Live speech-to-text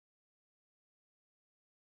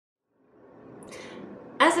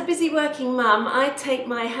As a busy working mum, I take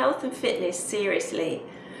my health and fitness seriously.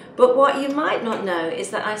 But what you might not know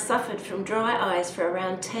is that I suffered from dry eyes for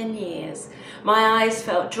around 10 years. My eyes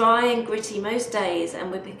felt dry and gritty most days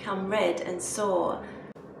and would become red and sore.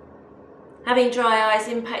 Having dry eyes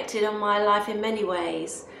impacted on my life in many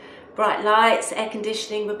ways. Bright lights, air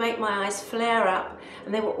conditioning would make my eyes flare up,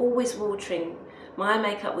 and they were always watering. My eye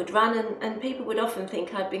makeup would run and people would often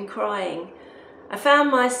think I'd been crying. I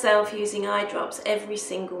found myself using eye drops every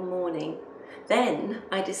single morning. Then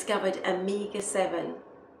I discovered omega-7.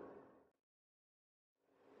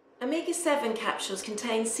 Omega-7 capsules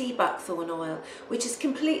contain sea buckthorn oil, which is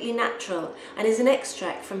completely natural and is an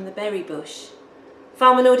extract from the berry bush.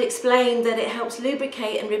 Farmer explained that it helps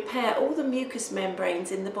lubricate and repair all the mucous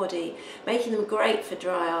membranes in the body, making them great for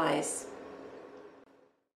dry eyes.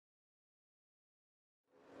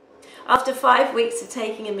 After 5 weeks of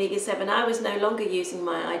taking omega-7, I was no longer using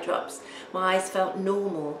my eye drops. My eyes felt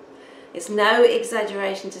normal. It's no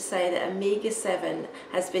exaggeration to say that omega-7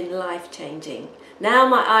 has been life-changing. Now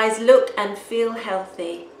my eyes look and feel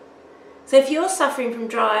healthy. So if you're suffering from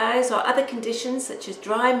dry eyes or other conditions such as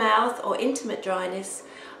dry mouth or intimate dryness,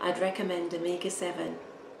 I'd recommend omega-7.